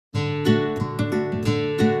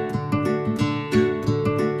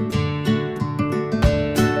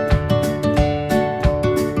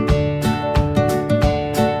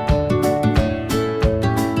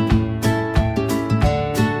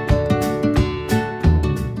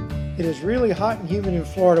is really hot and humid in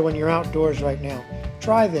Florida when you're outdoors right now.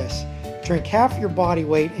 Try this. Drink half your body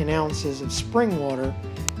weight in ounces of spring water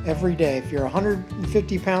every day. If you're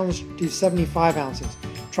 150 pounds, do 75 ounces.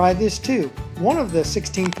 Try this too. One of the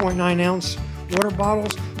 16.9 ounce water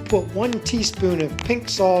bottles, put 1 teaspoon of pink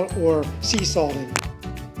salt or sea salt in.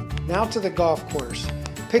 Now to the golf course.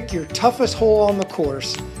 Pick your toughest hole on the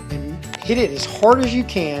course and hit it as hard as you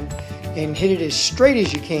can and hit it as straight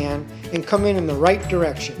as you can and come in the right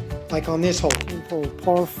direction, like on this hole. Hole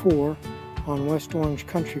par 4 on West Orange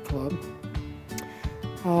Country Club.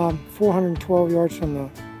 412 yards from the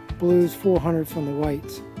blues, 400 from the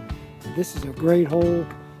whites. This is a great hole,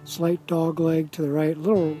 slight dog leg to the right,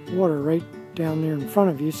 little water right down there in front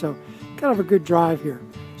of you, so kind of a good drive here.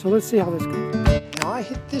 So let's see how this goes. Now I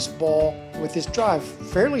hit this ball with this drive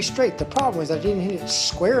fairly straight. The problem is I didn't hit it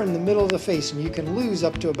square in the middle of the face, and you can lose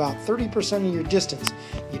up to about 30% of your distance.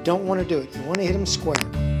 You don't want to do it. You want to hit them square.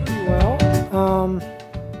 Well,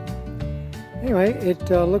 anyway, it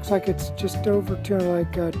looks like it's just over to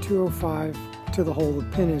like 205 to the hole. The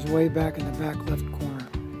pin is way back in the back left corner.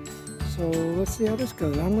 So let's see how this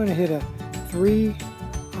goes. I'm going to hit a 3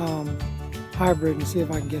 hybrid and see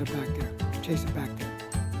if I can get it back there, chase it back there.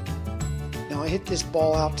 Now I hit this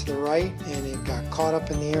ball out to the right and it got caught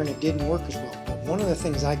up in the air and it didn't work as well. But one of the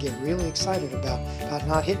things I get really excited about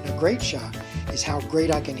not hitting a great shot is how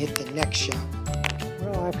great I can hit the next shot.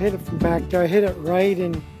 Well, I've hit it from back there. I hit it right,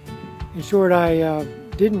 and in short, I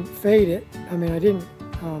didn't fade it. I mean, I didn't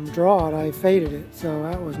draw it, I faded it, so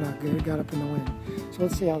that was not good. It got up in the wind. So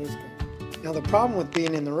let's see how this goes. Now the problem with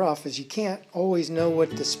being in the rough is you can't always know what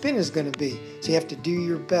the spin is going to be, so you have to do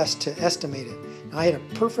your best to estimate it. Now, I hit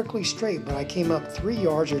it perfectly straight, but I came up 3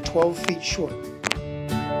 yards or 12 feet short.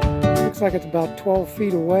 Looks like it's about 12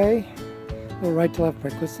 feet away. A little right to left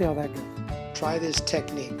break. Let's see how that goes. Try this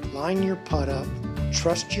technique. Line your putt up,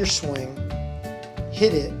 trust your swing,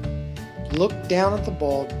 hit it, look down at the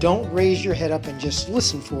ball, don't raise your head up, and just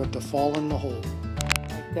listen for it to fall in the hole.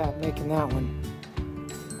 Like that, making that one.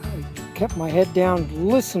 I kept my head down,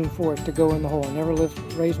 listened for it to go in the hole. I never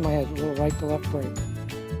raised my head, a little right to left break.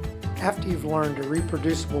 After you've learned a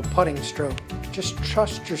reproducible putting stroke, just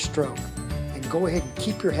trust your stroke and go ahead and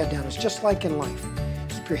keep your head down. It's just like in life.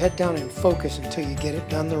 Keep your head down and focus until you get it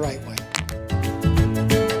done the right way.